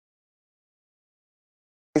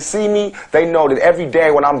They see me, they know that every day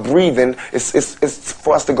when I'm breathing, it's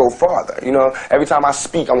for us to go farther, you know? Every time I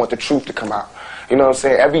speak, I want the truth to come out. You know what I'm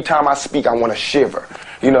saying? Every time I speak, I want to shiver.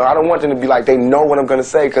 You know, I don't want them to be like, they know what I'm going to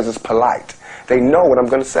say because it's polite. They know what I'm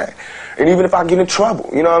going to say. And even if I get in trouble,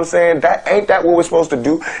 you know what I'm saying? Ain't that what we're supposed to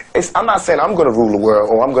do? I'm not saying I'm going to rule the world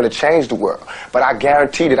or I'm going to change the world, but I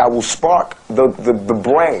guarantee that I will spark the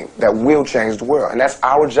brain that will change the world. And that's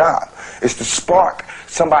our job, is to spark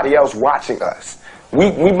somebody else watching us.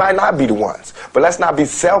 We might not be the ones, but let's not be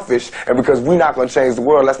selfish, and because we're not going to change the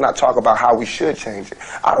world, let's not talk about how we should change it.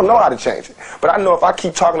 I don't know how to change it, but I know if I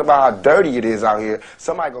keep talking about how dirty it is out here,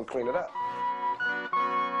 somebody's going to clean it up.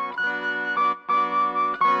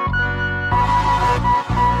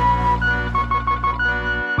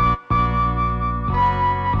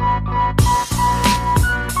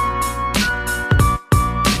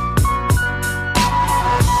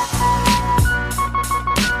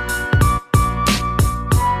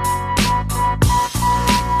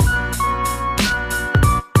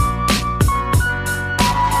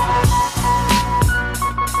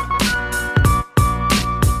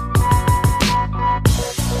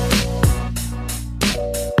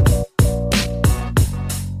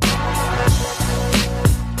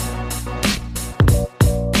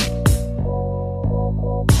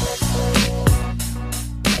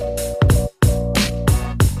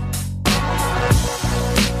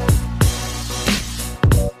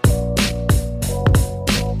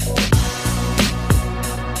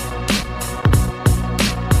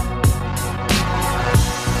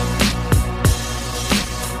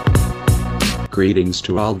 Greetings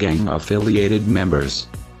to all gang-affiliated members.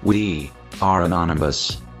 We are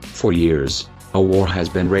anonymous. For years, a war has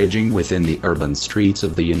been raging within the urban streets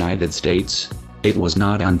of the United States. It was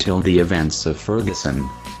not until the events of Ferguson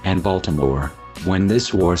and Baltimore when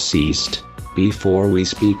this war ceased. Before we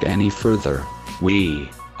speak any further, we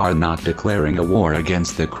are not declaring a war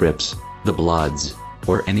against the Crips, the Bloods,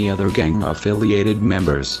 or any other gang-affiliated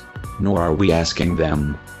members, nor are we asking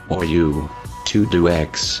them, or you, to do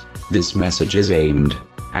X. This message is aimed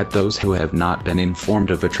at those who have not been informed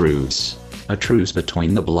of a truce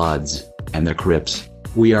between the Bloods and the Crips.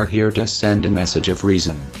 We are here to send a message of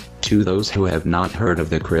reason to those who have not heard of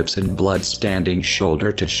the Crips and Bloods standing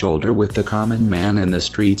shoulder to shoulder with the common man in the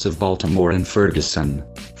streets of Baltimore and Ferguson.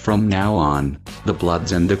 From now on, the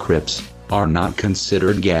Bloods and the Crips are not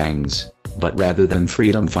considered gangs, but rather than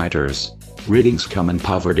freedom fighters, ridding scum and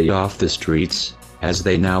poverty off the streets, as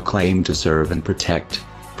they now claim to serve and protect,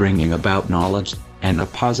 bringing about knowledge and a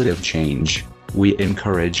positive change. We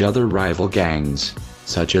encourage other rival gangs,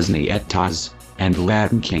 such as Nietas and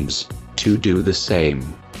Latin Kings, to do the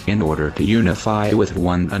same, in order to unify with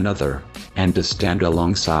one another, and to stand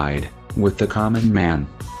alongside with the common man,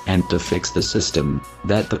 and to fix the system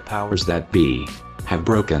that the powers that be have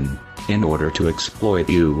broken, in order to exploit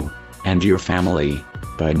you and your family.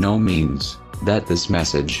 By no means that this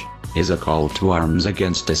message is a call to arms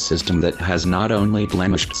against a system that has not only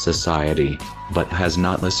blemished society, but has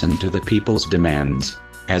not listened to the people's demands.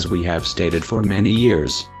 As we have stated for many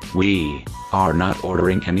years, we are not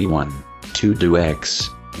ordering anyone to do X,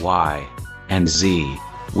 Y, and Z.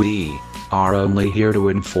 We are only here to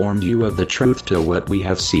inform you of the truth to what we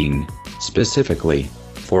have seen, specifically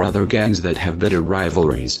for other gangs that have bitter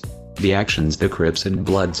rivalries. The actions the Crips and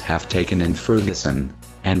Bloods have taken in Ferguson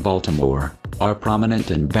and Baltimore are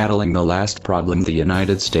prominent in battling the last problem the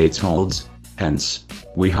United States holds. Hence,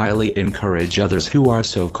 we highly encourage others who are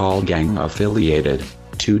so-called gang-affiliated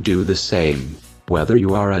to do the same. Whether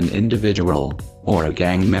you are an individual or a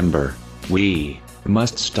gang member, we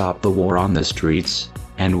must stop the war on the streets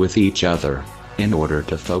and with each other, in order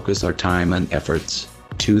to focus our time and efforts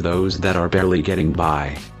to those that are barely getting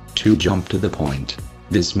by. To jump to the point,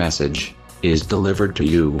 this message is delivered to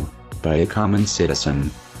you by a common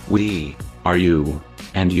citizen. We are you,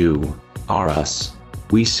 and you are us.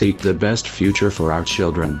 We seek the best future for our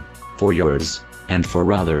children, for yours, and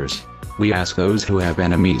for others. We ask those who have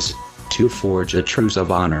enemies to forge a truce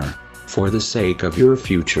of honor, for the sake of your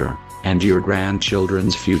future, and your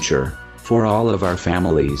grandchildren's future, for all of our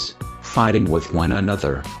families. Fighting with one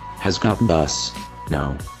another has gotten us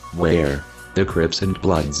nowhere. The Crips and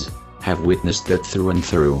Bloods have witnessed that through and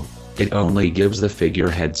through. It only gives the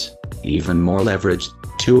figureheads even more leverage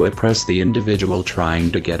to oppress the individual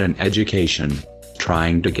trying to get an education,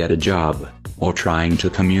 trying to get a job, or trying to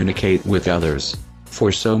communicate with others.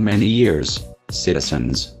 For so many years,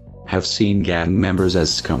 citizens have seen gang members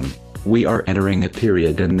as scum. We are entering a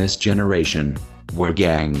period in this generation where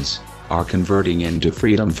gangs are converting into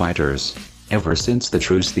freedom fighters. Ever since the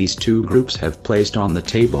truce these two groups have placed on the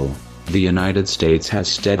table, the United States has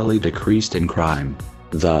steadily decreased in crime.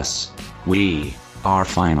 Thus, we are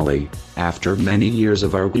finally, after many years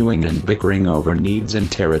of arguing and bickering over needs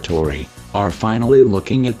and territory, are finally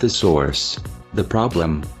looking at the source, the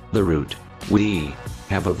problem, the root. We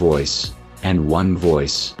have a voice, and one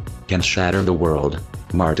voice can shatter the world.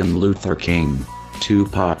 Martin Luther King,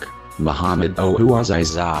 Tupac, Muhammad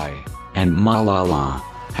Owazizai, and Malala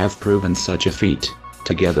have proven such a feat.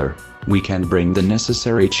 Together, we can bring the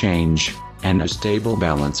necessary change and a stable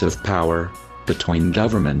balance of power between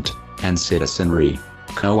government and citizenry.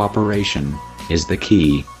 Cooperation is the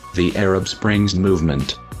key. The Arab Springs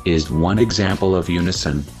movement is one example of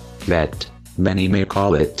unison, that many may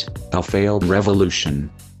call it a failed revolution,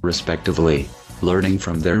 respectively. Learning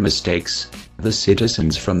from their mistakes, the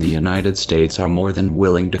citizens from the United States are more than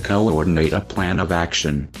willing to coordinate a plan of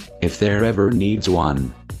action, if there ever needs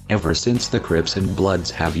one. Ever since the Crips and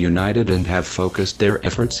Bloods have united and have focused their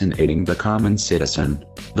efforts in aiding the common citizen,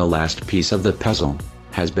 the last piece of the puzzle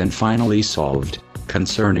has been finally solved,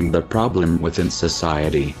 concerning the problem within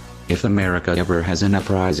society. If America ever has an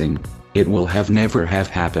uprising, it will never have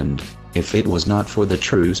happened, if it was not for the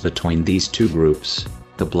truce between these two groups.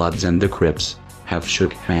 The Bloods and the Crips have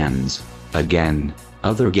shook hands. Again,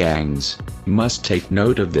 other gangs must take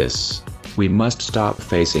note of this. We must stop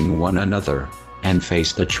facing one another, and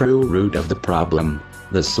face the true root of the problem,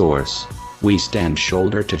 the source. We stand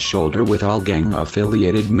shoulder to shoulder with all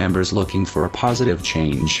gang-affiliated members looking for a positive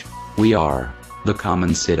change. We are the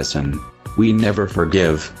common citizen. We never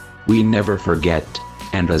forgive, we never forget,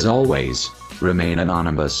 and as always, remain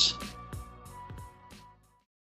anonymous.